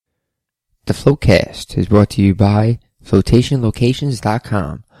The FloatCast is brought to you by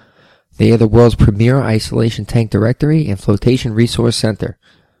FloatationLocations.com. They are the world's premier isolation tank directory and flotation resource center.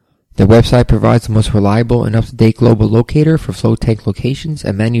 Their website provides the most reliable and up-to-date global locator for float tank locations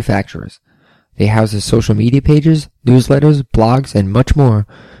and manufacturers. They house their social media pages, newsletters, blogs, and much more,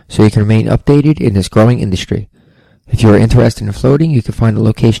 so you can remain updated in this growing industry. If you are interested in floating, you can find a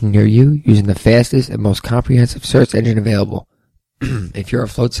location near you using the fastest and most comprehensive search engine available. If you're a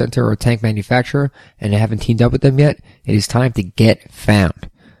float center or a tank manufacturer and haven't teamed up with them yet, it is time to get found.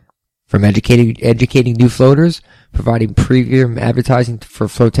 From educating new floaters, providing premium advertising for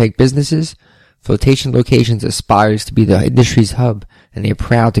float tank businesses, Flotation Locations aspires to be the industry's hub, and they are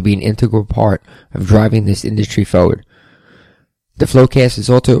proud to be an integral part of driving this industry forward. The FloatCast is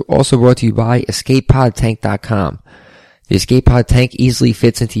also brought to you by EscapePodTank.com. The EscapePod tank easily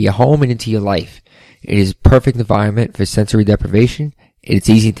fits into your home and into your life. It is a perfect environment for sensory deprivation. It's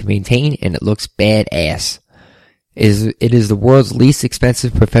easy to maintain, and it looks badass. It is the world's least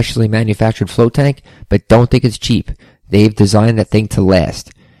expensive professionally manufactured float tank, but don't think it's cheap. They've designed that thing to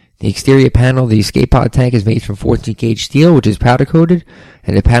last. The exterior panel of the EscapePod tank is made from 14-gauge steel, which is powder coated,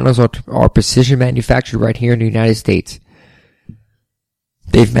 and the panels are precision manufactured right here in the United States.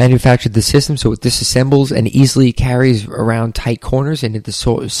 They've manufactured the system so it disassembles and easily carries around tight corners and into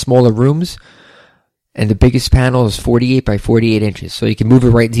smaller rooms. And the biggest panel is 48 by 48 inches, so you can move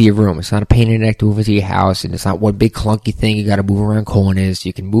it right into your room. It's not a pain in the neck to move into your house, and it's not one big clunky thing you gotta move around corners.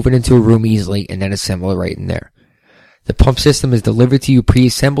 You can move it into a room easily and then assemble it right in there. The pump system is delivered to you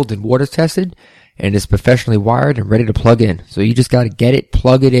pre-assembled and water tested, and is professionally wired and ready to plug in. So you just gotta get it,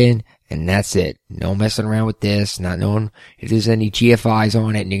 plug it in, and that's it. No messing around with this, not knowing if there's any GFIs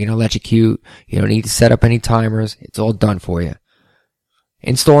on it and you're gonna electrocute. You don't need to set up any timers. It's all done for you.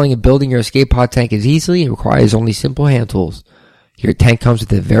 Installing and building your EscapePod tank is easy and requires only simple hand tools. Your tank comes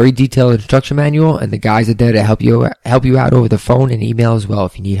with a very detailed instruction manual, and the guys are there to help you out over the phone and email as well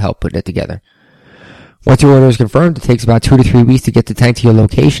if you need help putting it together. Once your order is confirmed, it takes about 2 to 3 weeks to get the tank to your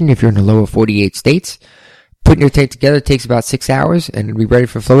location if you're in the lower 48 states. Putting your tank together takes about 6 hours, and it'll be ready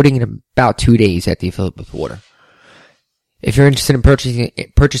for floating in about 2 days after you fill it with water. If you're interested in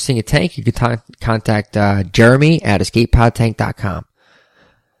purchasing a tank, you can contact Jeremy at EscapePodTank.com.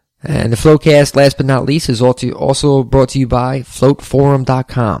 And the FloatCast, last but not least, is also brought to you by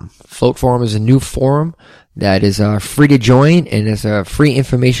FloatForum.com. FloatForum is a new forum that is free to join, and is a free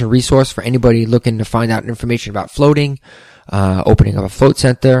information resource for anybody looking to find out information about floating, opening up a float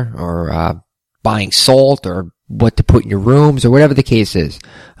center, or buying salt, or what to put in your rooms, or whatever the case is.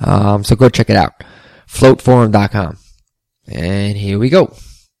 So go check it out. FloatForum.com. And here we go.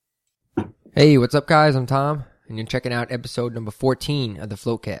 Hey, what's up, guys? I'm Tom, and you're checking out episode number 14 of the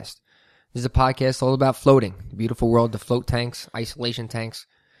FloatCast. This is a podcast all about floating, the beautiful world of float tanks, isolation tanks,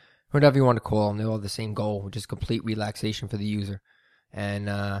 whatever you want to call them. They all have the same goal, which is complete relaxation for the user. And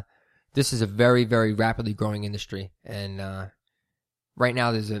this is a very, very rapidly growing industry. And right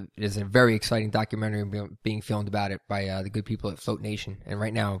now there's a very exciting documentary being filmed about it by the good people at Float Nation. And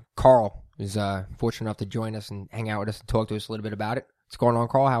right now, Carl is fortunate enough to join us and hang out with us and talk to us a little bit about it. What's going on,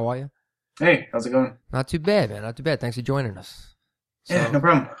 Carl? How are you? Hey, how's it going? Not too bad, man. Not too bad. Thanks for joining us. Yeah, no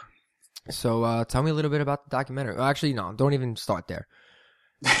problem. So, tell me a little bit about the documentary. Well, actually, no, don't even start there.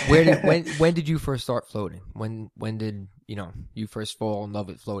 When did you first start floating? When did you first fall in love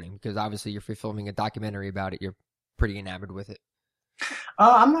with floating? Because obviously, if you're filming a documentary about it, you're pretty enamored with it.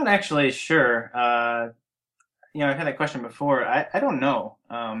 I'm not actually sure. I've had that question before. I don't know.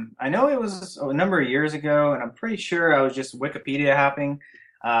 I know it was a number of years ago, and I'm pretty sure I was just Wikipedia hopping.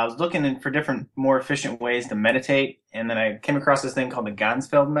 I was looking for different, more efficient ways to meditate, and then I came across this thing called the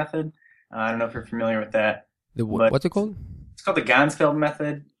Gansfeld method. I don't know if you're familiar with that. What's it called? It's called the Gansfeld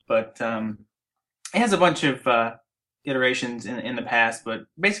method, but it has a bunch of iterations in the past. But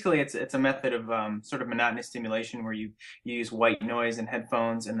basically, it's a method of sort of monotonous stimulation where you use white noise in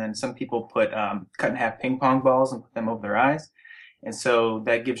headphones, and then some people put cut in half ping pong balls and put them over their eyes. And so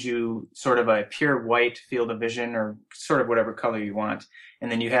that gives you sort of a pure white field of vision, or sort of whatever color you want.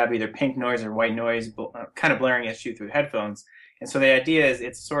 And then you have either pink noise or white noise kind of blaring at you through headphones. And so the idea is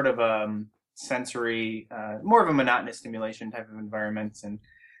it's sort of sensory, more of a monotonous stimulation type of environment. And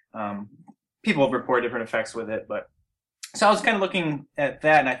people report different effects with it. But so I was kind of looking at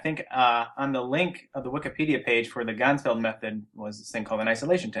that, and I think on the link of the Wikipedia page for the Gansfeld method was this thing called an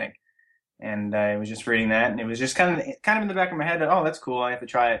isolation tank. And I was just reading that, and it was just kind of in the back of my head that, oh, that's cool, I have to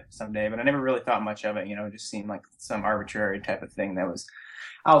try it someday. But I never really thought much of it. It just seemed like some arbitrary type of thing that was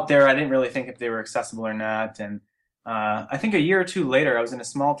out there. I didn't really think if they were accessible or not. And I think a year or two later, I was in a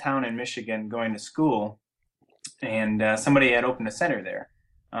small town in Michigan going to school, and somebody had opened a center there.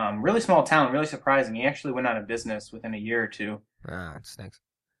 Really small town, really surprising. He actually went out of business within a year or two. Ah, it stinks.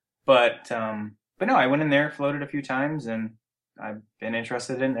 But no, I went in there, floated a few times, and I've been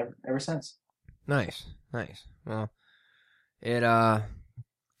interested in it ever since. Nice. Well, it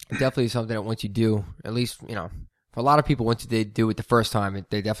definitely is something that once you do, at least, for a lot of people, once they do it the first time,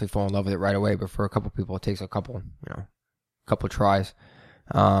 they definitely fall in love with it right away. But for a couple people, it takes a couple tries.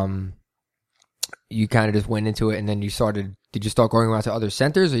 You kind of just went into it, and then did you start going around to other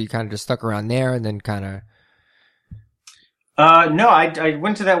centers, or you kind of just stuck around there and then kind of? No, I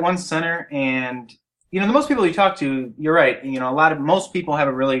went to that one center, and the most people you talk to, you're right. Most people have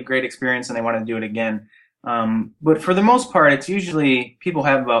a really great experience and they want to do it again. But for the most part, it's usually people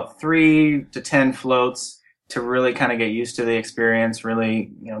have about 3 to 10 floats to really kind of get used to the experience,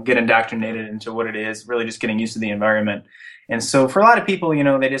 really, get indoctrinated into what it is, really just getting used to the environment. And so for a lot of people,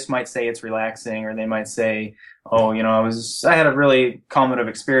 they just might say it's relaxing, or they might say, oh, I had a really calmative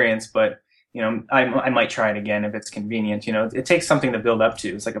experience, but I might try it again if it's convenient. It takes something to build up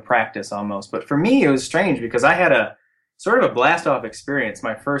to. It's like a practice almost. But for me, it was strange because I had a sort of a blast off experience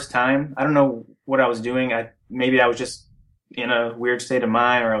my first time. I don't know what I was doing. Maybe I was just in a weird state of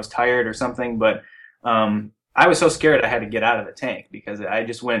mind, or I was tired or something. But I was so scared I had to get out of the tank because I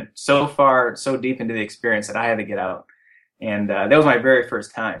just went so far, so deep into the experience that I had to get out. And that was my very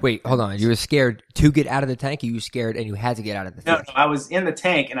first time. Wait, hold on. You were scared to get out of the tank, or you were scared and you had to get out of the tank? No, I was in the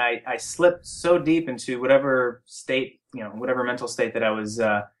tank, and I slipped so deep into whatever state, whatever mental state that I was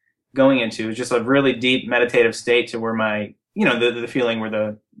going into. It was just a really deep meditative state to where my, the feeling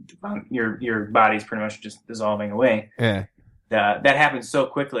where your body's pretty much just dissolving away. Yeah. That happened so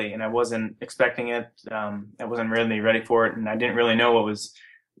quickly, and I wasn't expecting it. I wasn't really ready for it, and I didn't really know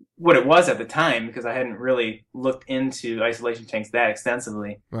what it was at the time because I hadn't really looked into isolation tanks that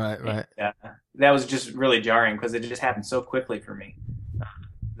extensively. Right. And, that was just really jarring because it just happened so quickly for me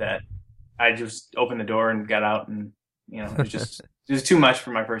that I just opened the door and got out, and it was too much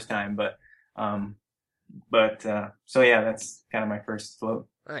for my first time. So yeah, that's kind of my first float.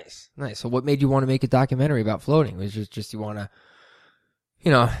 Nice. So what made you want to make a documentary about floating? Was it just you want to,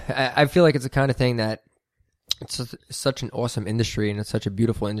 I feel like it's the kind of thing that it's such an awesome industry, and it's such a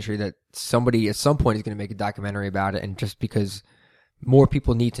beautiful industry that somebody at some point is going to make a documentary about it, and just because more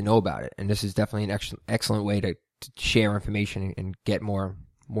people need to know about it. And this is definitely an excellent way to share information and get more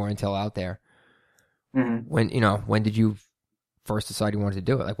intel out there. Mm-hmm. When did you first decide you wanted to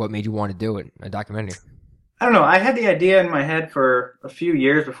do it? Like, what made you want to do it, a documentary? I don't know. I had the idea in my head for a few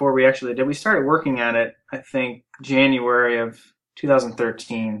years before we actually did. We started working on it, I think, January of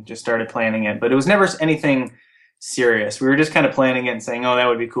 2013, just started planning it. But it was never anything serious. We were just kind of planning it and saying, oh, that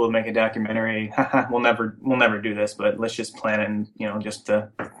would be cool to make a documentary. We'll never do this, but let's just plan it and, just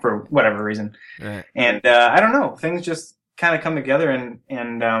for whatever reason. Right. And I don't know. Things just kind of come together,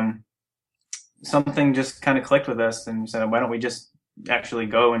 and something just kind of clicked with us, and we said, why don't we just actually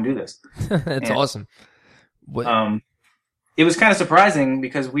go and do this? That's awesome. It was kind of surprising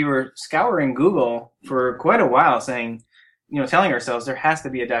because we were scouring Google for quite a while saying, telling ourselves there has to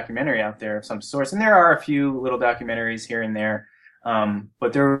be a documentary out there of some sort. And there are a few little documentaries here and there.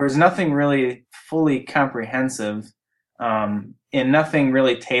 But there was nothing really fully comprehensive, and nothing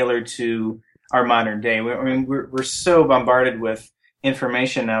really tailored to our modern day. We're so bombarded with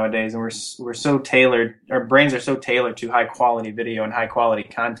information nowadays, and we're so tailored. Our brains are so tailored to high quality video and high quality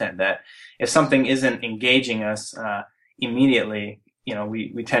content that if something isn't engaging us immediately,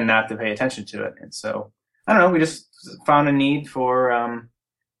 we tend not to pay attention to it. And so I don't know. We just found a need for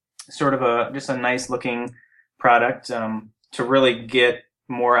sort of just a nice looking product to really get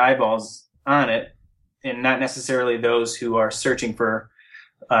more eyeballs on it, and not necessarily those who are searching for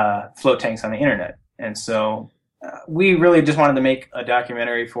float tanks on the internet. And so we really just wanted to make a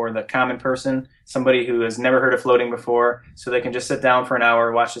documentary for the common person, somebody who has never heard of floating before, so they can just sit down for an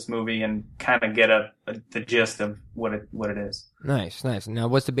hour, watch this movie, and kind of get the gist of what it is. Nice. Now,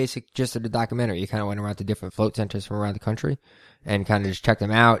 what's the basic gist of the documentary? You kind of went around to different float centers from around the country and kind of just checked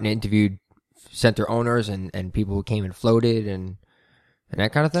them out and interviewed center owners and people who came and floated and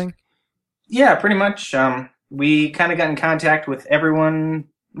that kind of thing? Yeah, pretty much. We kind of got in contact with everyone,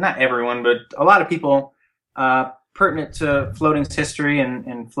 not everyone, but a lot of people pertinent to floating's history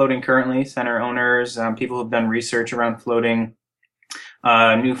and floating currently, center owners, people who've done research around floating,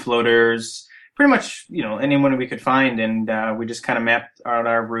 new floaters, pretty much, anyone we could find. And we just kind of mapped out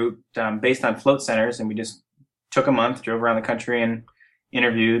our route based on float centers, and we just took a month, drove around the country and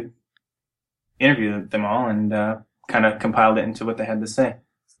interviewed them all, and kind of compiled it into what they had to say.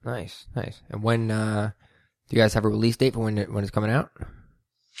 Nice. And when do you guys have a release date for when it's coming out?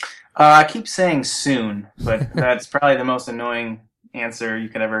 I keep saying soon, but that's probably the most annoying answer you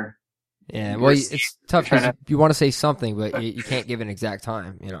could ever. Yeah, well, it's tough because you want to say something, but you can't give an exact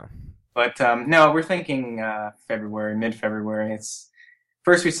time, you know. But no, we're thinking February, mid-February.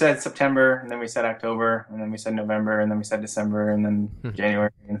 First we said September, and then we said October, and then we said November, and then we said December, and then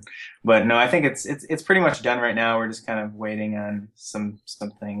January. But no, I think it's pretty much done right now. We're just kind of waiting on some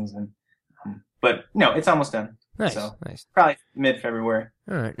things, and but no, it's almost done. Nice, so nice. Probably mid-February.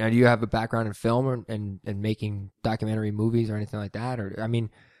 All right. Now, do you have a background in film and making documentary movies or anything like that? Or I mean,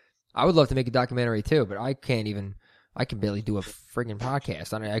 I would love to make a documentary too, but I can barely do a friggin'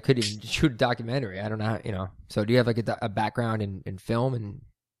 podcast. I couldn't even shoot a documentary. I don't know how, you know. So do you have like a background in film and?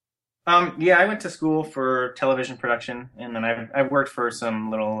 Yeah, I went to school for television production, and then I worked for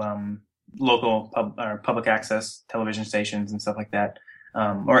some little local public access television stations and stuff like that,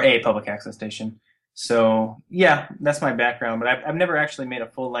 or a public access station. So yeah, that's my background. But I've never actually made a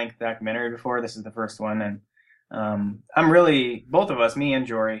full length documentary before. This is the first one, and I'm really, both of us, me and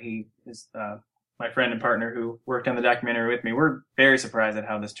Jory, he is my friend and partner who worked on the documentary with me. We're very surprised at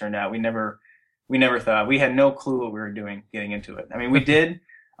how this turned out. We never thought, we had no clue what we were doing getting into it. I mean, we did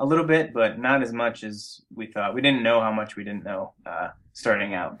a little bit, but not as much as we thought. We didn't know how much we didn't know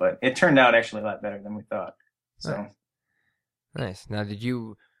starting out, but it turned out actually a lot better than we thought. So nice. Now,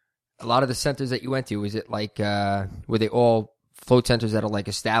 a lot of the centers that you went to, was it like were they all float centers that are like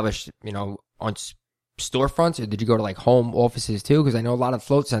established, you know, on storefronts, or did you go to like home offices too? Because I know a lot of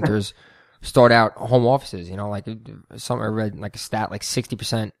float centers start out home offices, you know, like I read like a stat, like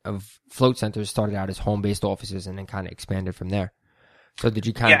 60% of float centers started out as home-based offices and then kind of expanded from there. So did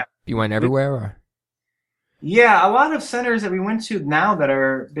you you went everywhere? Or? Yeah, a lot of centers that we went to now that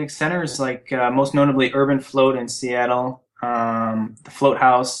are big centers, like most notably Urban Float in Seattle, the Float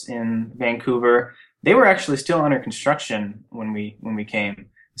House in Vancouver, they were actually still under construction when we came.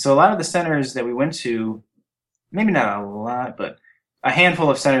 So a lot of the centers that we went to, maybe not a lot, but a handful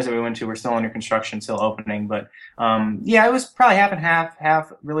of centers that we went to were still under construction, still opening. But yeah, it was probably half and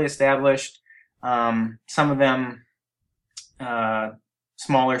half really established. Some of them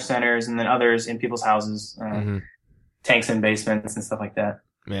smaller centers, and then others in people's houses, tanks and basements and stuff like that.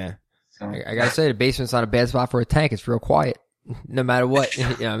 Yeah. So. I gotta say, the basement's not a bad spot for a tank. It's real quiet, no matter what. You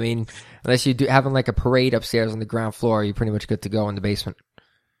know, I mean, unless you do having like a parade upstairs on the ground floor, you're pretty much good to go in the basement.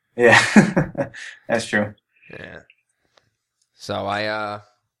 Yeah, that's true. Yeah. So I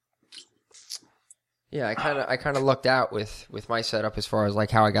kind of lucked out with my setup as far as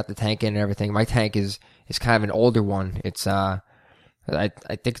like how I got the tank in and everything. My tank is kind of an older one. It's I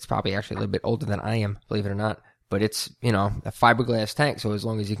think it's probably actually a little bit older than I am, believe it or not. But it's, you know, a fiberglass tank, so as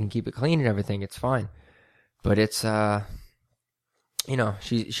long as you can keep it clean and everything, it's fine. But it's you know,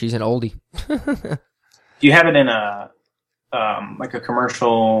 she's an oldie. Do you have it in a like a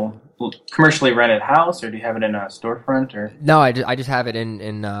commercially rented house, or do you have it in a storefront? Or no, I just have it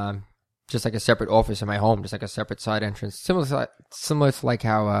in just like a separate office in my home, just like a separate side entrance, similar to like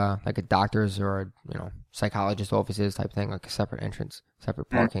how like a doctor's or a, you know, psychologist office is type thing, like a separate entrance, separate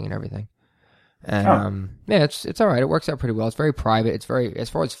parking and everything. And yeah, it's all right. It works out pretty well. It's very private. It's very, as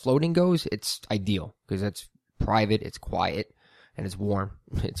far as floating goes, it's ideal because it's private, it's quiet, and it's warm.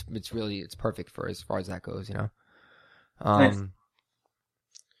 It's perfect for as far as that goes, you know. Nice.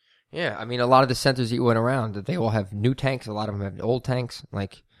 Yeah, I mean, a lot of the centers that you went around, they all have new tanks. A lot of them have old tanks,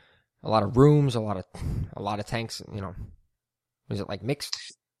 like a lot of rooms, a lot of tanks. You know, was it like mixed?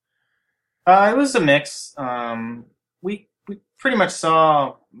 It was a mix. We pretty much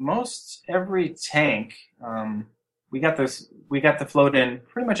saw most every tank. We got the float in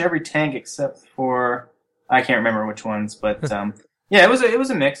pretty much every tank except for, I can't remember which ones, but yeah, it was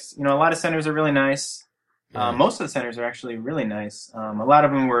a mix. You know, a lot of centers are really nice. Most of the centers are actually really nice. A lot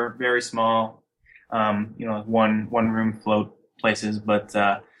of them were very small, you know, one room float places. But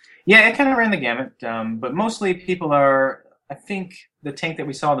yeah, it kind of ran the gamut. But mostly people are, I think the tank that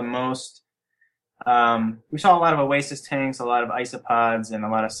we saw the most, we saw a lot of Oasis tanks, a lot of isopods, and a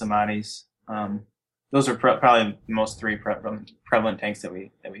lot of Samadhis. Those are probably the most three prevalent tanks that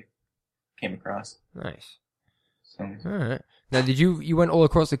we came across. Nice. So. All right. Now, you went all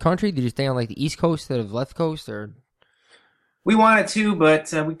across the country? Did you stay on like the East Coast instead of the left coast, or? We wanted to,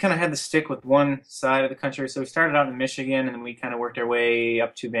 but we kind of had to stick with one side of the country. So we started out in Michigan, and then we kind of worked our way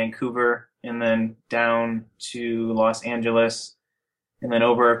up to Vancouver, and then down to Los Angeles, and then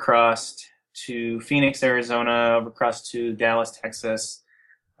over across to Phoenix, Arizona, over across to Dallas, Texas.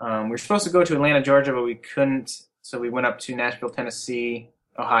 We were supposed to go to Atlanta, Georgia, but we couldn't. So we went up to Nashville, Tennessee,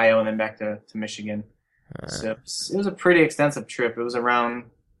 Ohio, and then back to Michigan. So it was a pretty extensive trip. It was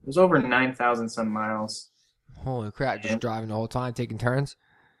over 9,000 some miles. Holy crap! Just driving the whole time, taking turns.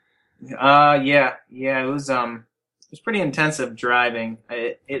 Yeah. It was was pretty intensive driving.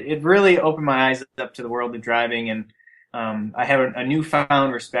 It really opened my eyes up to the world of driving, and I have a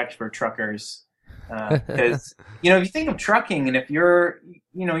newfound respect for truckers. Because if you think of trucking, and if you're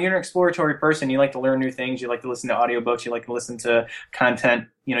an exploratory person, you like to learn new things, you like to listen to audiobooks, you like to listen to content.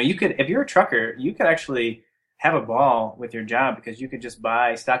 If you're a trucker, you could actually have a ball with your job, because you could just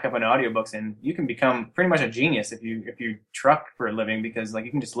stock up on audiobooks, and you can become pretty much a genius if you truck for a living, because like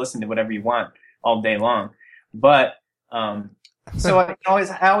you can just listen to whatever you want all day long. But so I always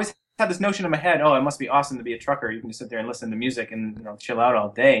had this notion in my head, oh, it must be awesome to be a trucker. You can just sit there and listen to music and chill out all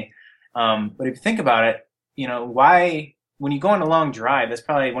day. But if you think about it, why, when you go on a long drive, that's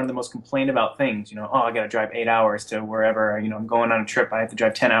probably one of the most complained about things. Oh, I got to drive 8 hours to wherever, I'm going on a trip. I have to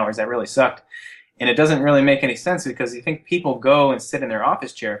drive 10 hours. That really sucked. And it doesn't really make any sense, because you think people go and sit in their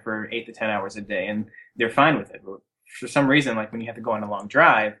office chair for 8 to 10 hours a day and they're fine with it. But for some reason, like when you have to go on a long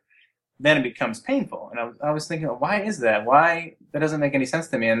drive, then it becomes painful. And I was thinking, why is that? Why? That doesn't make any sense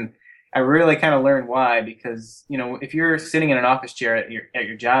to me. And I really kind of learned why, because, if you're sitting in an office chair at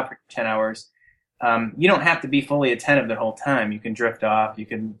your job for 10 hours, you don't have to be fully attentive the whole time. You can drift off. You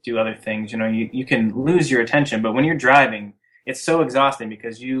can do other things. You can lose your attention. But when you're driving, it's so exhausting,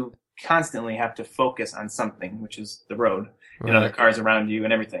 because you constantly have to focus on something, which is the road and other cars around you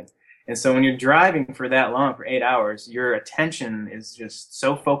and everything. And so when you're driving for that long, for 8 hours, your attention is just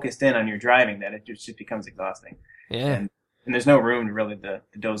so focused in on your driving that it just becomes exhausting. Yeah. And there's no room to really to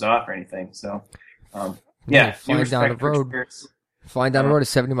doze off or anything. So, flying down the road at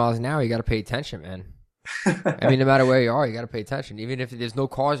 70 miles an hour, you got to pay attention, man. I mean, no matter where you are, you got to pay attention. Even if there's no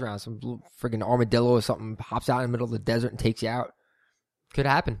cars around, some friggin' armadillo or something hops out in the middle of the desert and takes you out. Could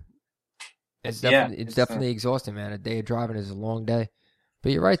happen. It's definitely exhausting, man. A day of driving is a long day.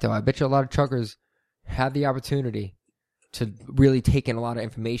 But you're right, though. I bet you a lot of truckers have the opportunity to really take in a lot of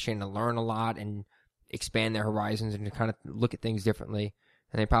information and learn a lot and expand their horizons and to kind of look at things differently.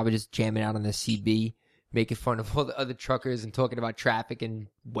 And they probably just jam it out on the CB, making fun of all the other truckers and talking about traffic and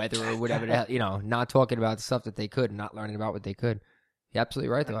weather or whatever the hell, not talking about the stuff that they could and not learning about what they could. You're absolutely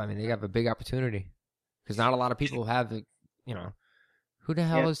right, though. I mean, they have a big opportunity, because not a lot of people have the, who the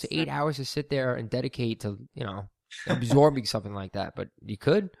hell is 8 hours to sit there and dedicate to, absorbing something like that? But you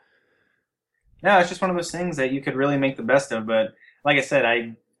could. No, it's just one of those things that you could really make the best of. But like I said,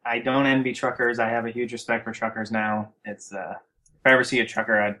 I don't envy truckers. I have a huge respect for truckers now. It's if I ever see a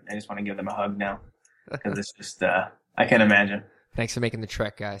trucker, I just want to give them a hug now, because it's just I can't imagine. Thanks for making the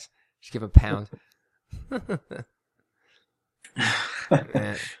trek, guys. Just give a pound.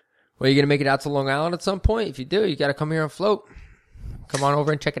 Well, you gonna make it out to Long Island at some point? If you do, you got to come here and float. Come on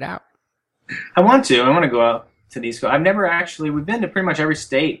over and check it out. I want to go out to the East Coast. We've been to pretty much every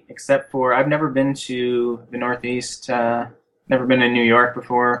state except for, I've never been to the Northeast, never been to New York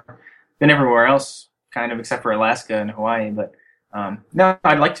before, been everywhere else, kind of, except for Alaska and Hawaii. But no,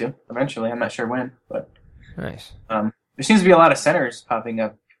 I'd like to eventually. I'm not sure when, but nice. There seems to be a lot of centers popping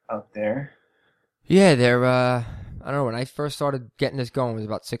up out there. Yeah, I don't know, when I first started getting this going, it was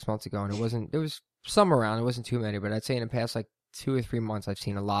about 6 months ago, and there was some around. It wasn't too many, but I'd say in the past 2 or 3 months, I've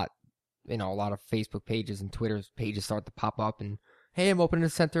seen a lot of Facebook pages and Twitter pages start to pop up, and hey, I'm opening a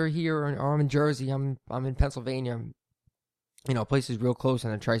center here, or I'm in Jersey, I'm in Pennsylvania, places real close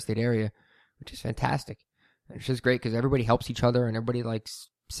in the tri-state area, which is fantastic. And it's just great because everybody helps each other, and everybody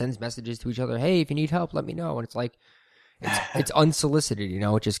sends messages to each other. Hey, if you need help, let me know. And it's unsolicited,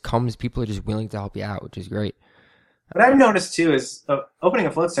 it just comes. People are just willing to help you out, which is great. What I've noticed too is opening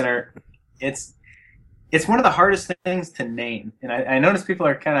a float center. It's one of the hardest things to name, and I notice people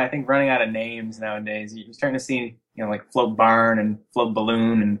are kind of, I think, running out of names nowadays. You're starting to see, like Float Barn and Float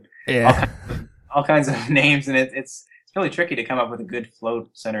Balloon and all kinds of names, and it's really tricky to come up with a good float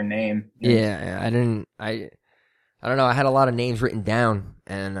center name. Yeah, I don't know. I had a lot of names written down,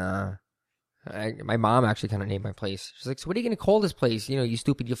 and my mom actually kind of named my place. She's like, "So what are you going to call this place? You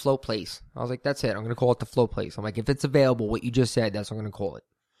stupid, your float place." I was like, "That's it. I'm going to call it the float place." I'm like, "If it's available, what you just said, that's what I'm going to call it."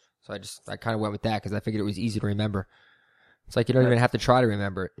 So I kind of went with that because I figured it was easy to remember. It's like you don't even have to try to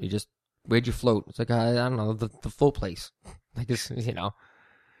remember it. You just, where'd you float? It's like, I don't know, the float place. Like this,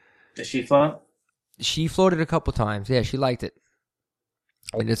 Does she float? She floated a couple times. Yeah, she liked it.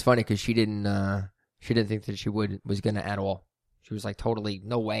 And it's funny because she didn't think that she was going to at all. She was like, totally,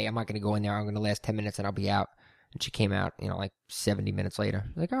 no way, I'm not going to go in there. I'm going to last 10 minutes and I'll be out. And she came out, 70 minutes later.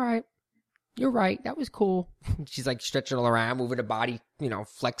 Like, all right. You're right. That was cool. She's like stretching all around, moving her body,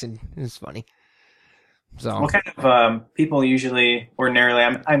 flexing. It's funny. So, what kind of people usually ordinarily?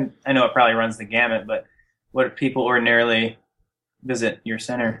 I know it probably runs the gamut, but what do people ordinarily visit your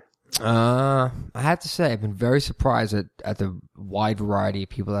center? I have to say, I've been very surprised at the wide variety of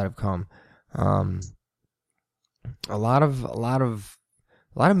people that have come. A lot of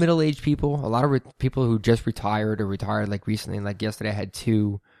middle-aged people, a lot of people who just retired or retired like recently. Like yesterday, I had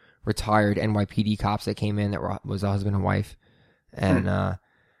two retired NYPD cops that came in that was a husband and wife, and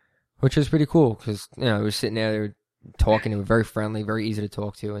which was pretty cool because they were sitting there, they were talking, they were very friendly, very easy to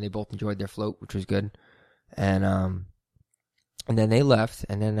talk to, and they both enjoyed their float, which was good. And then they left,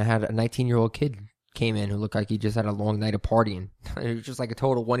 and then I had a 19-year-old kid came in who looked like he just had a long night of partying. It was just like a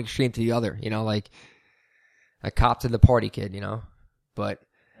total one extreme to the other, like a cop to the party kid, But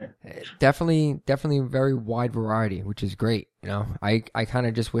definitely very wide variety, which is great, I kind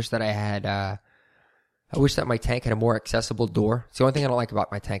of just wish that I wish that my tank had a more accessible door. It's the only thing I don't like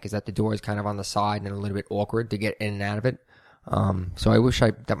about my tank is that the door is kind of on the side and a little bit awkward to get in and out of it. So I wish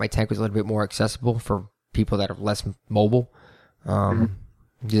that my tank was a little bit more accessible for people that are less mobile.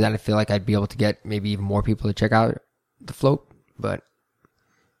 Because I feel like I'd be able to get maybe even more people to check out the float. But,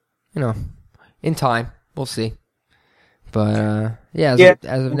 in time, we'll see. But, as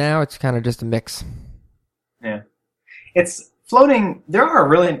of now, it's kind of just a mix. Yeah. It's floating. There are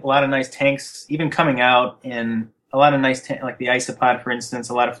really a lot of nice tanks even coming out in a lot of nice like the Isopod, for instance,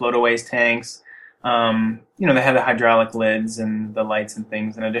 a lot of floataways tanks. They have the hydraulic lids and the lights and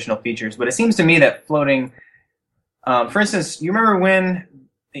things and additional features. But it seems to me that floating, for instance, you remember when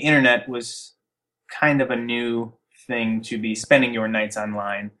the internet was kind of a new thing to be spending your nights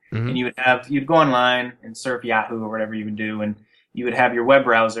online, and you'd go online and surf Yahoo or whatever you would do, and you would have your web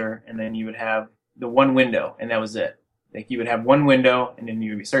browser, and then you would have the one window, and that was it. Like you would have one window, and then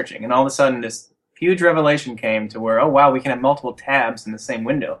you would be searching, and all of a sudden this huge revelation came to where, oh wow, we can have multiple tabs in the same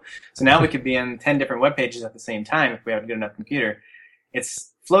window. So now we could be in 10 different web pages at the same time if we have a good enough computer.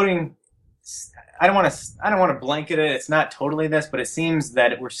 It's floating. I don't want to blanket it. It's not totally this, but it seems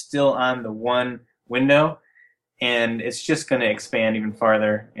that we're still on the one window, and it's just going to expand even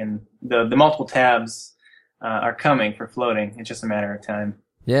farther. And the multiple tabs are coming for floating. It's just a matter of time.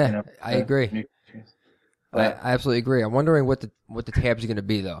 Yeah, I agree. I absolutely agree. I'm wondering what the tabs are going to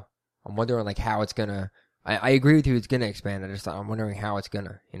be, though. I'm wondering like how it's gonna. I agree with you. It's gonna expand. I'm wondering how it's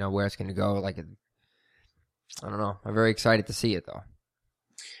gonna. Where it's gonna go. Like, I don't know. I'm very excited to see it, though.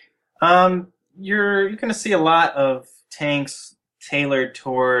 You're going to see a lot of tanks tailored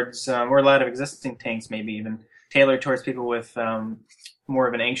towards, or a lot of existing tanks maybe even tailored towards people with more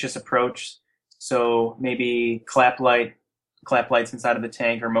of an anxious approach. So maybe clap lights inside of the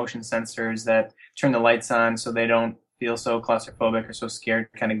tank, or motion sensors that turn the lights on so they don't feel so claustrophobic or so scared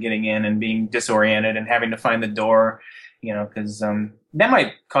kind of getting in and being disoriented and having to find the door, because that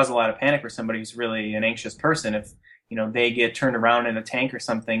might cause a lot of panic for somebody who's really an anxious person. If they get turned around in a tank or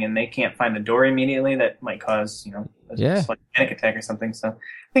something and they can't find the door immediately, that might cause, a panic attack or something. So I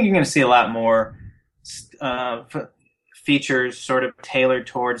think you're going to see a lot more features sort of tailored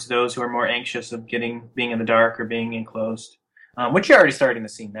towards those who are more anxious of being in the dark or being enclosed, which you're already starting to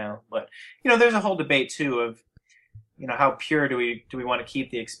see now. But, there's a whole debate too of, how pure do we want to keep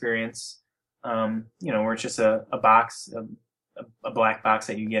the experience, where it's just a box, a black box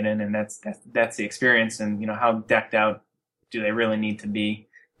that you get in, and that's the experience, and how decked out do they really need to be?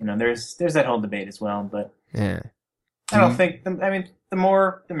 There's that whole debate as well. But yeah, I don't think. The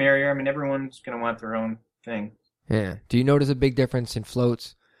more the merrier. Everyone's gonna want their own thing. Yeah. Do you notice a big difference in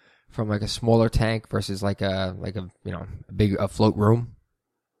floats from like a smaller tank versus like a big float room?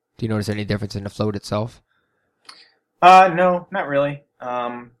 Do you notice any difference in the float itself? No, not really.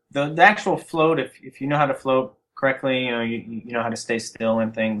 The actual float, if you know how to float correctly, you know how to stay still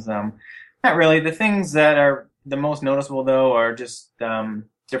and things. Not really. The things that are the most noticeable though are just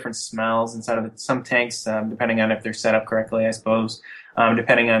different smells inside of some tanks, depending on if they're set up correctly, I suppose.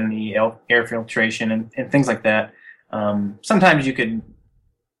 Depending on the air filtration and things like that. Sometimes you could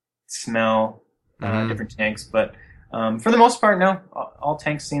smell different tanks, but for the most part, no. All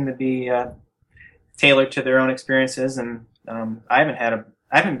tanks seem to be tailored to their own experiences, and I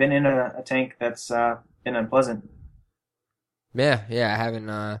haven't been in a tank that's been unpleasant. Yeah, I haven't.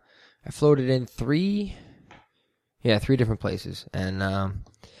 I floated in three different places, and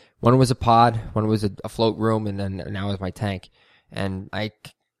one was a pod, one was a float room, and then now is my tank. And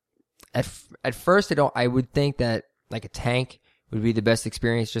at first I would think that like a tank would be the best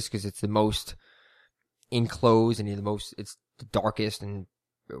experience just because it's the most enclosed and it's the darkest and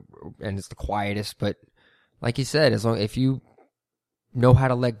it's the quietest. But like you said, if you know how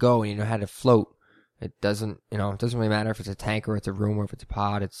to let go and you know how to float, it doesn't really matter if it's a tank or it's a room or if it's a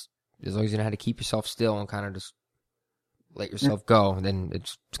pod. It's as long as you know how to keep yourself still and kind of just let yourself go, and then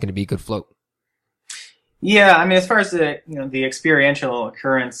it's going to be a good float. Yeah, as far as the experiential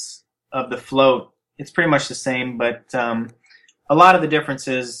occurrence of the float, it's pretty much the same, but a lot of the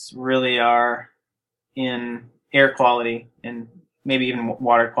differences really are in air quality and maybe even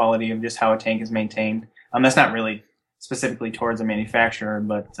water quality of just how a tank is maintained. That's not really specifically towards a manufacturer,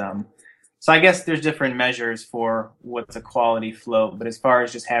 but so I guess there's different measures for what's a quality float. But as far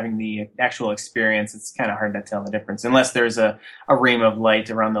as just having the actual experience, it's kind of hard to tell the difference unless there's a ream of light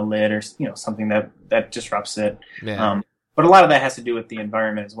around the lid or something that disrupts it. Yeah. But a lot of that has to do with the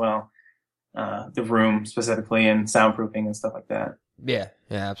environment as well, the room specifically, and soundproofing and stuff like that. Yeah,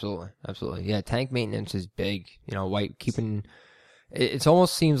 absolutely. Yeah, tank maintenance is big. It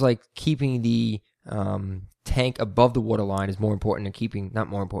almost seems like keeping the tank above the water line is more important than not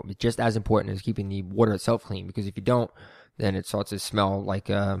more important, but just as important as keeping the water itself clean. Because if you don't, then it starts to smell like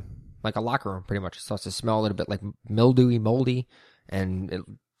a locker room. Pretty much, it starts to smell a little bit like mildewy, moldy, and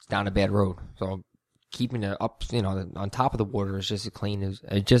it's down a bad road. So keeping it up, on top of the water is just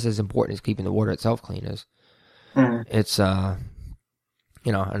just as important as keeping the water itself clean is. Mm-hmm. It's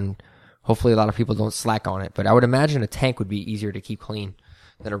and hopefully a lot of people don't slack on it. But I would imagine a tank would be easier to keep clean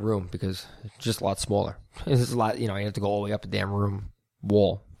than a room because it's just a lot smaller. It's a lot, you have to go all the way up a damn room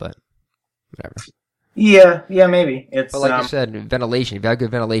wall, but whatever. Yeah, maybe. But like you said, ventilation. If you have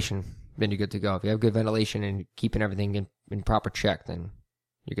good ventilation, then you're good to go. If you have good ventilation and keeping everything in proper check, then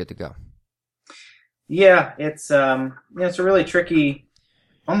you're good to go. Yeah, it's it's a really tricky,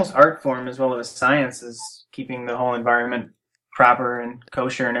 almost art form as well as science, is keeping the whole environment proper and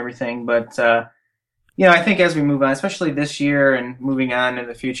kosher and everything. But I think as we move on, especially this year and moving on in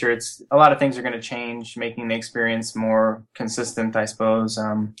the future, it's a lot of things are going to change, making the experience more consistent, I suppose.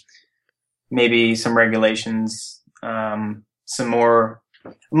 Maybe some regulations, some more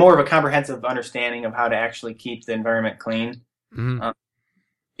of a comprehensive understanding of how to actually keep the environment clean. Mm-hmm.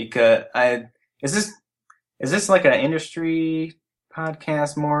 Because is this like an industry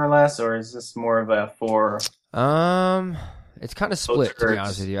podcast more or less, or is this more of a for? It's kind of split, to be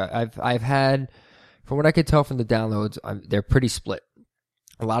honest with you. I've had, from what I could tell from the downloads, they're pretty split.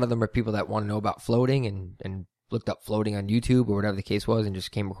 A lot of them are people that want to know about floating and looked up floating on YouTube or whatever the case was and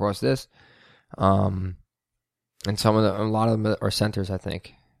just came across this. And a lot of them are centers, I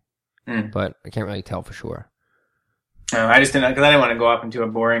think. But I can't really tell for sure. No, I just didn't, because I didn't want to go off into a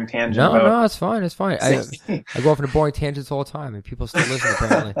boring tangent. No, it's fine. I go off into boring tangents all the time, and people still listen,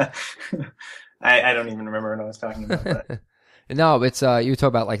 apparently. I don't even remember what I was talking about. But. No, it's you talk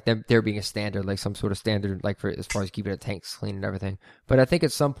about like there being a standard, like some sort of standard, like for as far as keeping the tanks clean and everything. But I think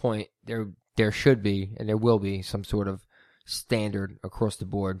at some point there should be, and there will be, some sort of standard across the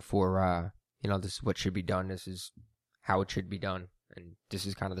board for this is what should be done, this is how it should be done, and this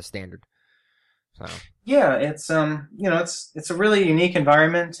is kind of the standard. So yeah, it's it's a really unique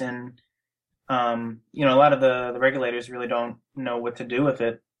environment, and a lot of the regulators really don't know what to do with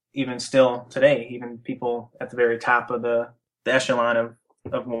it, even still today. Even people at the very top of the echelon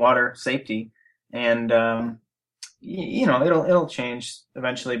of water safety, and it'll change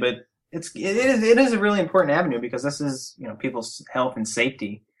eventually, but it is a really important avenue because this is people's health and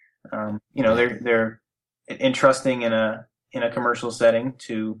safety. They're entrusting in a commercial setting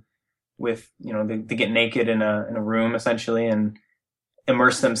to get naked in a room essentially and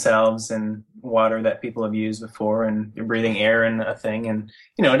immerse themselves in water that people have used before, and they're breathing air in a thing, and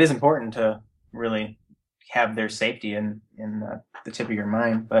it is important to really have their safety in the tip of your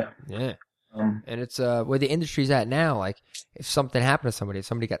mind. But yeah, and it's where the industry's at now. Like if something happened to somebody, if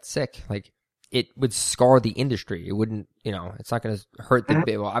somebody got sick, like it would scar the industry. It wouldn't, it's not going to hurt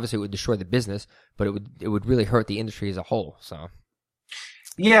the. Well, obviously it would destroy the business, but it would really hurt the industry as a whole. So.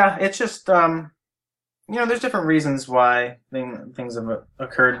 Yeah, it's just there's different reasons why things have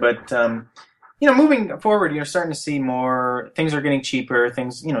occurred, but moving forward, you're starting to see more things are getting cheaper.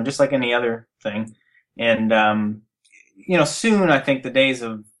 Things, just like any other thing, and soon I think the days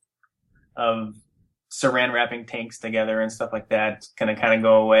of saran wrapping tanks together and stuff like that going to kind of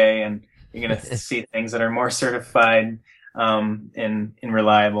go away, and you're going to see things that are more certified and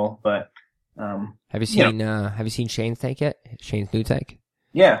reliable. But have you seen Shane's tank yet? Shane's new tank.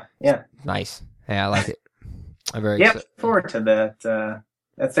 Yeah. Nice. Yeah, I like it. I'm very excited. Forward to that.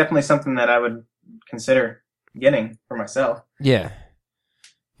 That's definitely something that I would consider getting for myself. Yeah.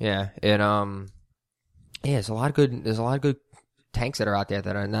 And there's a lot of good tanks that are out there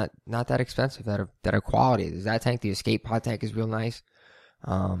that are not that expensive, that are quality. There's that tank, the Escape Pod tank is real nice.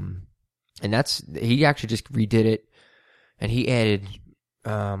 And he actually just redid it, and he added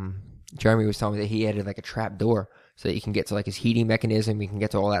Jeremy was telling me that he added like a trap door so that you can get to like his heating mechanism. You can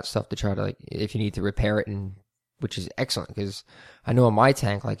get to all that stuff to try to like, if you need to repair it, and which is excellent because I know in my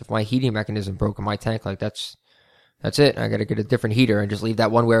tank, like if my heating mechanism broke in my tank, like that's it. I got to get a different heater and just leave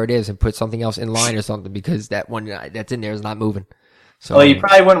that one where it is and put something else in line or something because that one that's in there is not moving. So, well, you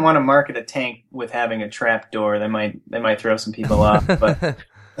probably wouldn't want to market a tank with having a trap door. They might throw some people off. But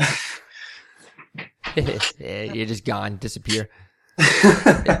yeah, you're just gone, disappear.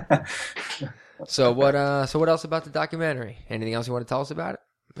 So what else about the documentary? Anything else you want to tell us about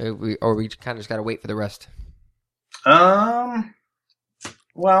it? Or we kind of just got to wait for the rest? Well,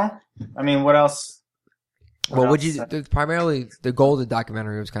 I mean, what else? Primarily the goal of the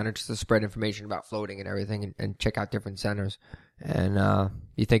documentary was kind of just to spread information about floating and everything and check out different centers. And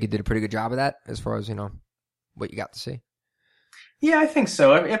you think you did a pretty good job of that as far as, what you got to see? Yeah, I think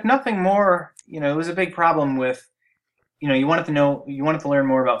so. If nothing more, it was a big problem with, you wanted to learn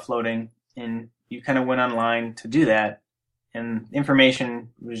more about floating, and you kind of went online to do that, and information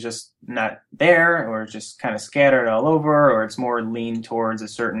was just not there, or just kind of scattered all over, or it's more leaned towards a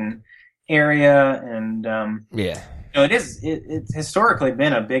certain area, and it's historically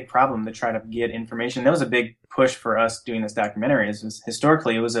been a big problem to try to get information. That was a big push for us doing this documentary.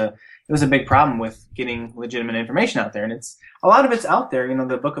 Historically, it was a big problem with getting legitimate information out there, and a lot of it's out there.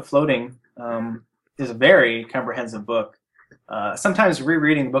 The Book of Floating is a very comprehensive book. Sometimes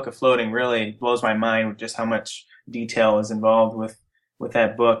rereading the Book of Floating really blows my mind with just how much detail is involved with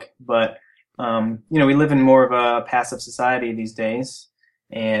that book. But we live in more of a passive society these days,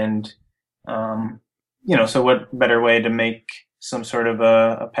 and so what better way to make some sort of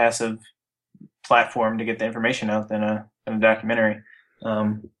a passive platform to get the information out than a documentary?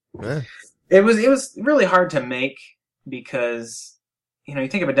 Yeah. It was really hard to make because you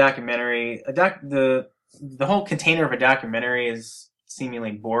think of a documentary, the whole container of a documentary is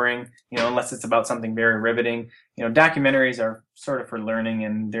seemingly boring, unless it's about something very riveting. Documentaries are sort of for learning,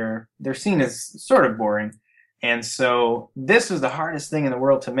 and they're seen as sort of boring. And so this was the hardest thing in the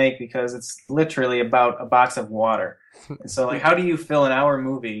world to make because it's literally about a box of water. And so, how do you fill an hour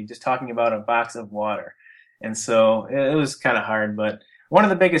movie just talking about a box of water? And so it was kind of hard. But one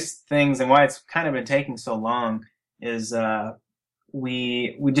of the biggest things, and why it's kind of been taking so long, is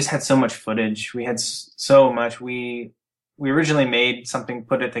we just had so much footage. We had so much. We originally made something,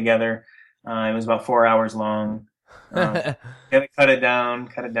 put it together. It was about 4 hours long. We had to cut it down.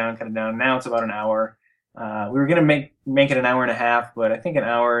 Now it's about an hour. We were going to make it an hour and a half, but I think an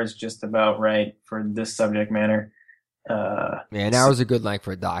hour is just about right for this subject matter. An hour's a good length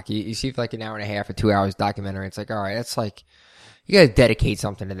for a doc. You see like an hour and a half or 2 hours documentary, it's like, all right, that's like, you got to dedicate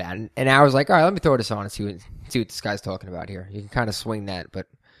something to that. And an hour's like, all right, let me throw this on and see what this guy's talking about here. You can kind of swing that, but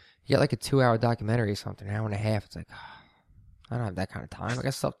you got like a 2 hour documentary or something, an hour and a half, it's like, I don't have that kind of time. I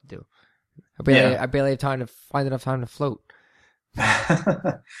got stuff to do. I barely have time to find enough time to float.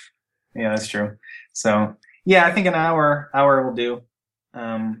 Yeah, that's true. So, yeah, I think an hour will do.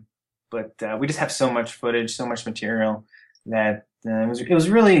 But we just have so much footage, so much material that it was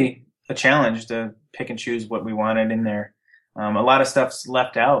really a challenge to pick and choose what we wanted in there. A lot of stuff's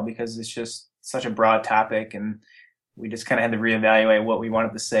left out because it's just such a broad topic, and we just kind of had to reevaluate what we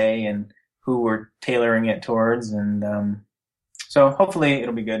wanted to say and who we're tailoring it towards. And so hopefully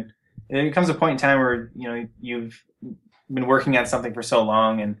it'll be good. It comes a point in time where you've been working on something for so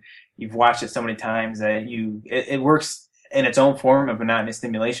long and you've watched it so many times that it works in its own form of monotonous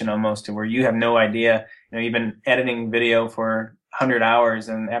stimulation almost, to where you have no idea. You've been editing video for 100 hours,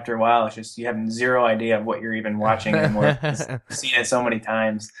 and after a while, it's just you have zero idea of what you're even watching anymore. You've seen it so many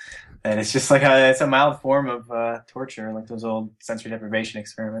times, and it's just like it's a mild form of torture, like those old sensory deprivation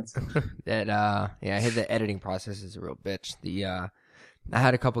experiments. I hear the editing process is a real bitch. I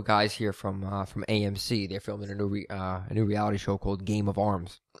had a couple guys here from AMC. They're filming a new reality show called Game of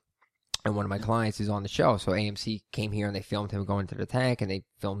Arms. And one of my clients is on the show. So AMC came here and they filmed him going to the tank, and they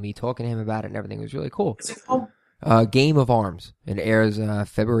filmed me talking to him about it, and everything. It was really cool. What's it called? Game of Arms. It airs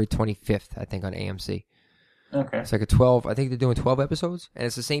February 25th, I think, on AMC. Okay. It's like I think they're doing 12 episodes, and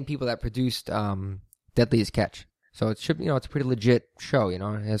it's the same people that produced Deadliest Catch. So it should, it's a pretty legit show, it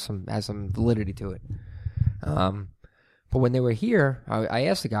has some validity to it. But when they were here, I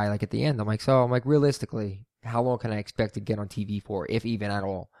asked the guy, like, at the end, I'm like, realistically, how long can I expect to get on TV for, if even at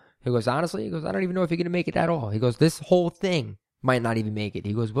all? He goes, honestly, I don't even know if you're going to make it at all. He goes, this whole thing might not even make it.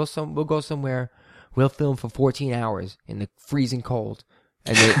 He goes, we'll go somewhere, we'll film for 14 hours in the freezing cold,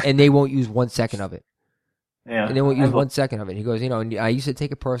 and they won't use 1 second of it. Yeah. And they won't use 1 second of it. He goes, and I used to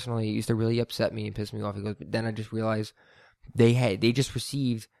take it personally. It used to really upset me and piss me off. He goes, but then I just realized they just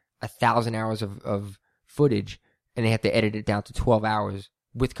received 1,000 hours of footage, and they have to edit it down to 12 hours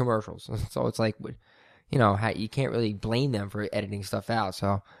with commercials. So it's like, you can't really blame them for editing stuff out.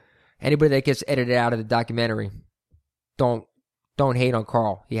 So anybody that gets edited out of the documentary, don't hate on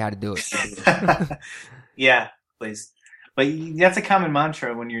Carl. He had to do it. Yeah, please. But that's a common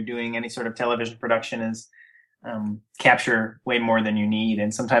mantra when you're doing any sort of television production is, capture way more than you need,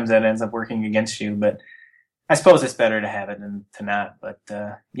 and sometimes that ends up working against you. But I suppose it's better to have it than to not. But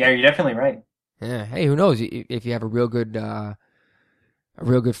yeah, you're definitely right. Yeah. Hey, who knows? If you have a real good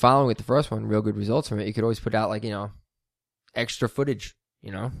following with the first one, real good results from it, you could always put out like extra footage.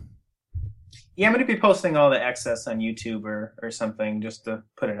 Yeah, I'm going to be posting all the excess on YouTube or something just to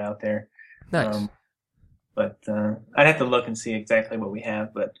put it out there. Nice. But I'd have to look and see exactly what we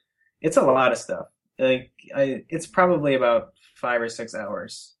have. But it's a lot of stuff. It's probably about 5 or 6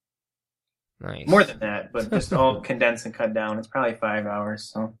 hours. Nice. More than that, but just all condensed and cut down. It's probably 5 hours.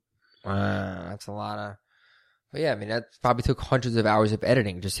 So. That's a lot of. But yeah, I mean that probably took hundreds of hours of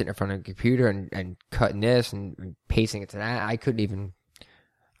editing, just sitting in front of a computer and cutting this and pasting it to that. I couldn't even.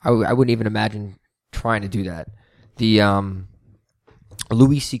 I wouldn't even imagine trying to do that. The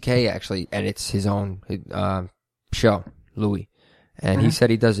Louis C.K. actually edits his own show, Louis, and he said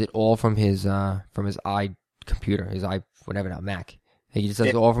he does it all from his computer, his whatever now, Mac. He just does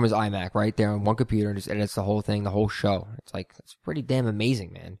it all from his iMac right there on one computer and just edits the whole thing, the whole show. It's like, that's pretty damn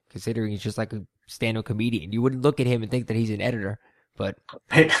amazing, man, considering he's just like a stand-up comedian. You wouldn't look at him and think that he's an editor, but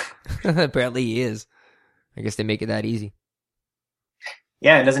apparently he is. I guess they make it that easy.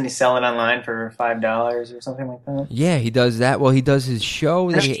 Yeah, and doesn't he sell it online for $5 or something like that? Yeah, he does that. Well, he does his show.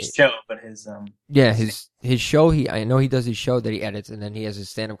 Not his show, but his his show. I know he does his show that he edits, and then he has his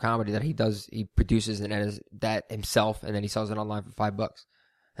stand-up comedy that he does. He produces and edits that himself, and then he sells it online for $5.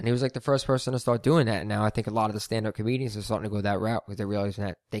 And he was like the first person to start doing that. And now I think a lot of the stand-up comedians are starting to go that route because they realize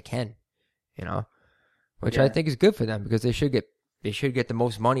that they can, which I think is good for them because they should get the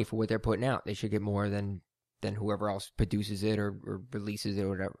most money for what they're putting out. They should get more than whoever else produces it or releases it or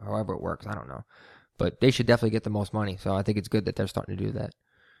whatever, however it works. I don't know. But they should definitely get the most money. So I think it's good that they're starting to do that.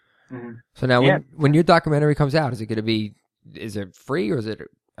 Mm-hmm. So now when your documentary comes out, is it free or is it,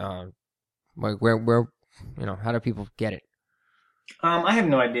 where, how do people get it? I have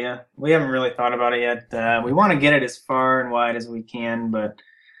no idea. We haven't really thought about it yet. We want to get it as far and wide as we can, but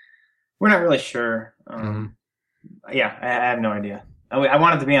we're not really sure. Yeah, I have no idea. I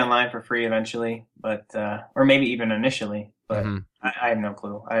want it to be online for free eventually, but or maybe even initially, but I have no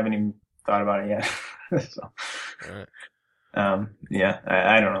clue. I haven't even thought about it yet. So, yeah,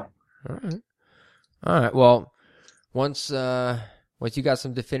 I don't know. All right. Well, once you got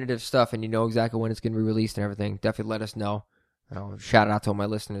some definitive stuff and you know exactly when it's going to be released and everything, definitely let us know. I'll shout out to all my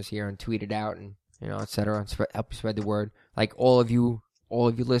listeners here and tweet it out and et cetera, and help spread the word. Like all of you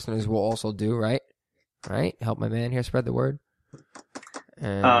listeners will also do, right? Right? Help my man here spread the word.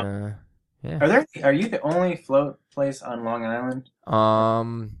 And, yeah. Are you the only float place on Long Island?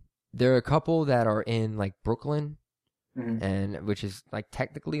 There are a couple that are in like Brooklyn, and which is like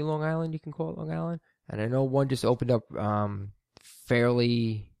technically Long Island. You can call it Long Island. And I know one just opened up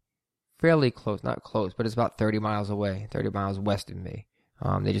fairly close, not close, but it's about 30 miles away, 30 miles west of me.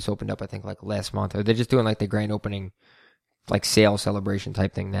 They just opened up, I think, like last month, or they're just doing like the grand opening, like sale celebration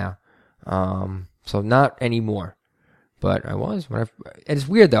type thing now. So not anymore. But I was and it's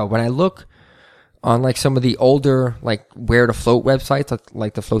weird though when I look on like some of the older like where to float websites,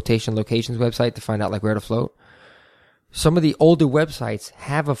 like the Flotation Locations website to find out like where to float. Some of the older websites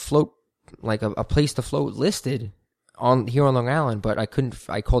have a float, like a place to float listed here on Long Island, but I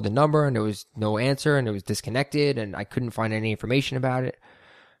called the number and there was no answer and it was disconnected and I couldn't find any information about it.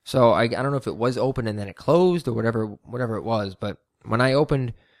 So I don't know if it was open and then it closed or whatever it was, but when I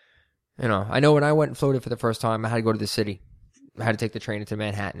opened. I know when I went and floated for the first time, I had to go to the city. I had to take the train into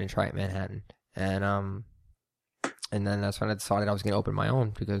Manhattan and try it Manhattan. And then that's when I decided I was going to open my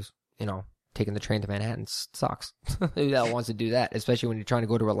own because, taking the train to Manhattan sucks. Who the hell wants to do that, especially when you're trying to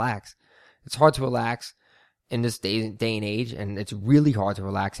go to relax? It's hard to relax in this day and age, and it's really hard to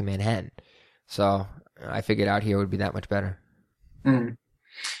relax in Manhattan. So I figured out here would be that much better. Mm.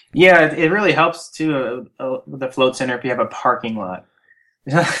 Yeah, it really helps, too, with the float center if you have a parking lot.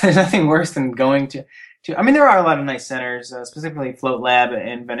 There's nothing worse than going to. I mean, there are a lot of nice centers, specifically Float Lab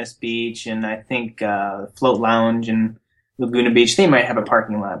in Venice Beach, and I think Float Lounge in Laguna Beach. They might have a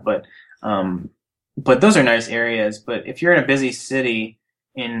parking lot, but those are nice areas. But if you're in a busy city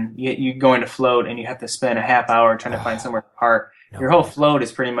and you go into float and you have to spend a half hour trying to find somewhere to park, your whole float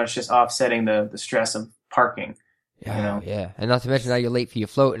is pretty much just offsetting the stress of parking. Yeah, and not to mention now you're late for your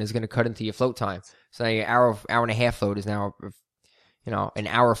float and it's going to cut into your float time. So now your hour and a half float is now. An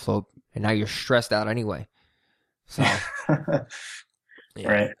hour float, and now you're stressed out anyway. So, yeah.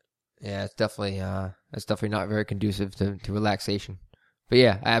 Right. Yeah, it's definitely not very conducive to relaxation. But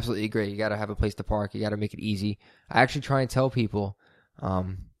yeah, I absolutely agree. You got to have a place to park. You got to make it easy. I actually try and tell people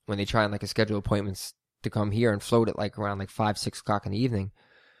when they try and like schedule appointments to come here and float at like around like 5, 6 o'clock in the evening.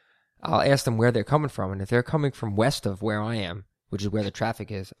 I'll ask them where they're coming from, and if they're coming from west of where I am, which is where the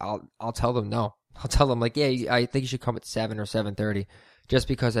traffic is, I'll tell them no. I'll tell them like, yeah, I think you should come at 7 or 7:30, just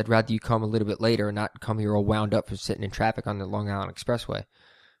because I'd rather you come a little bit later and not come here all wound up for sitting in traffic on the Long Island Expressway.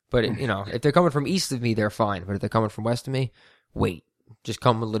 But if they're coming from east of me, they're fine. But if they're coming from west of me, wait, just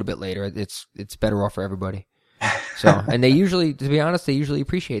come a little bit later. It's better off for everybody. So, and they usually, to be honest, they usually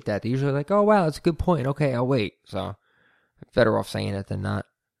appreciate that. They're usually like, oh wow, that's a good point. Okay, I'll wait. So, it's better off saying it than not.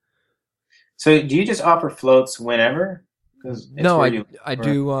 So, do you just offer floats whenever? No, I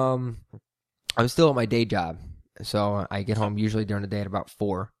do. I'm still at my day job, so I get home usually during the day at about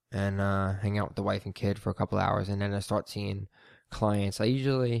 4 and hang out with the wife and kid for a couple hours, and then I start seeing clients. I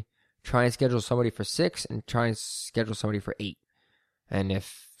usually try and schedule somebody for 6 and try and schedule somebody for 8. And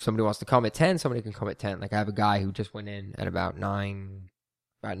if somebody wants to come at 10, somebody can come at 10. Like I have a guy who just went in at about 9.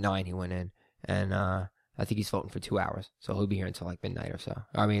 About 9 he went in, and I think he's floating for 2 hours, so he'll be here until like midnight or so.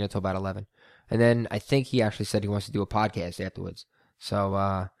 I mean, until about 11. And then I think he actually said he wants to do a podcast afterwards.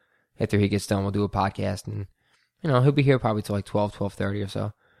 So after he gets done, we'll do a podcast, and he'll be here probably till like 12, 12:30 or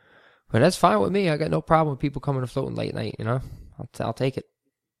so. But that's fine with me. I got no problem with people coming and floating late night. I'll take it.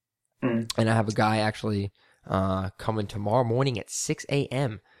 And I have a guy actually coming tomorrow morning at 6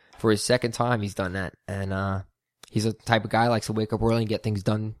 a.m. for his second time. He's done that, and he's the type of guy who likes to wake up early and get things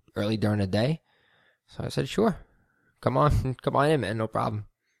done early during the day. So I said, sure, come on in, man, no problem.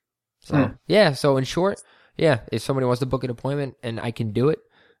 So yeah. So in short, yeah, if somebody wants to book an appointment and I can do it,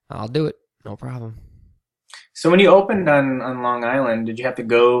 I'll do it, no problem. So when you opened on Long Island, did you have to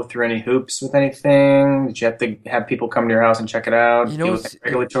go through any hoops with anything? Did you have to have people come to your house and check it out? Deal with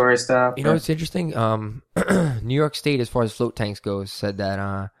regulatory stuff? It's interesting. New York State, as far as float tanks goes, said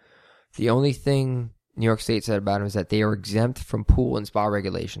that the only thing New York State said about them is that they are exempt from pool and spa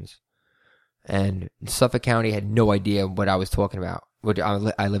regulations. And Suffolk County had no idea what I was talking about.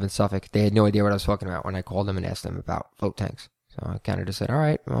 I live in Suffolk. They had no idea what I was talking about when I called them and asked them about float tanks. So I kind of just said, all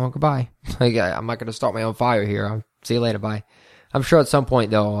right, well, goodbye. Like, I'm not going to start my own fire here. I'll see you later, bye. I'm sure at some point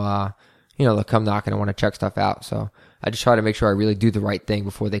they'll come knocking and want to check stuff out. So I just try to make sure I really do the right thing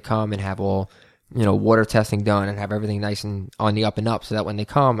before they come and have all, water testing done and have everything nice and on the up and up so that when they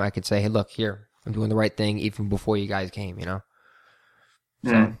come, I could say, hey, look, here, I'm doing the right thing even before you guys came,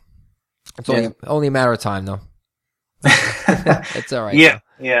 So it's only a matter of time, though. It's all right. Yeah,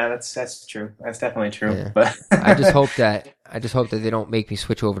 though. Yeah, that's true. That's definitely true. Yeah. But I just hope that they don't make me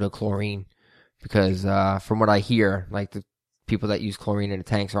switch over to chlorine, because from what I hear, like the people that use chlorine in the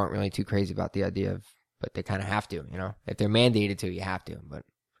tanks aren't really too crazy about the idea of, but they kind of have to, if they're mandated to, you have to. But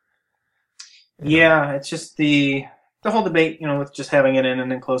yeah, it's just the whole debate, with just having it in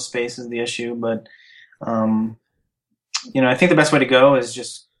an enclosed space is the issue. But I think the best way to go is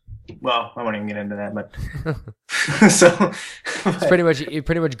just. Well, I won't even get into that, but so it's pretty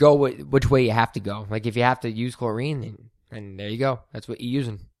much go which way you have to go. Like if you have to use chlorine, then there you go. That's what you're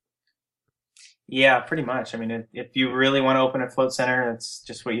using. Yeah, pretty much. I mean, if you really want to open a float center, that's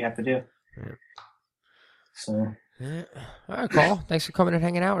just what you have to do. Yeah. So, yeah. All right, Carl. Thanks for coming and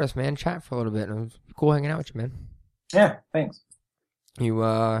hanging out with us, man. Chat for a little bit. It was cool hanging out with you, man. Yeah, thanks. You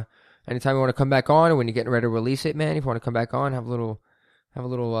anytime you want to come back on, or when you're getting ready to release it, man, if you want to come back on, have a little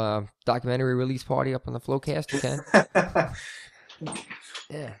documentary release party up on the FloatCast, you can.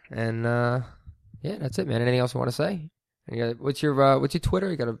 Yeah, and yeah, that's it, man. Anything else you want to say? What's your Twitter?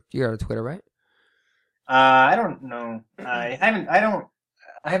 You got a Twitter, right? I don't know. I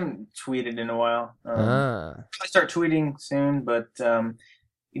haven't tweeted in a while. I start tweeting soon, but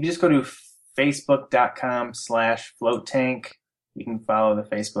you just go to facebook.com/floattank. You can follow the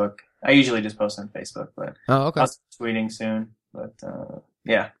Facebook. I usually just post on Facebook, but okay. I'll start tweeting soon. But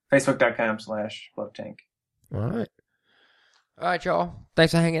yeah, facebook.com/floattank. All right, y'all.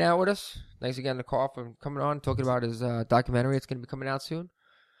 Thanks for hanging out with us. Thanks again to Carl for coming on, talking about his documentary. It's going to be coming out soon.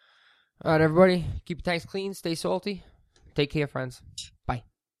 All right, everybody. Keep your tanks clean. Stay salty. Take care, friends.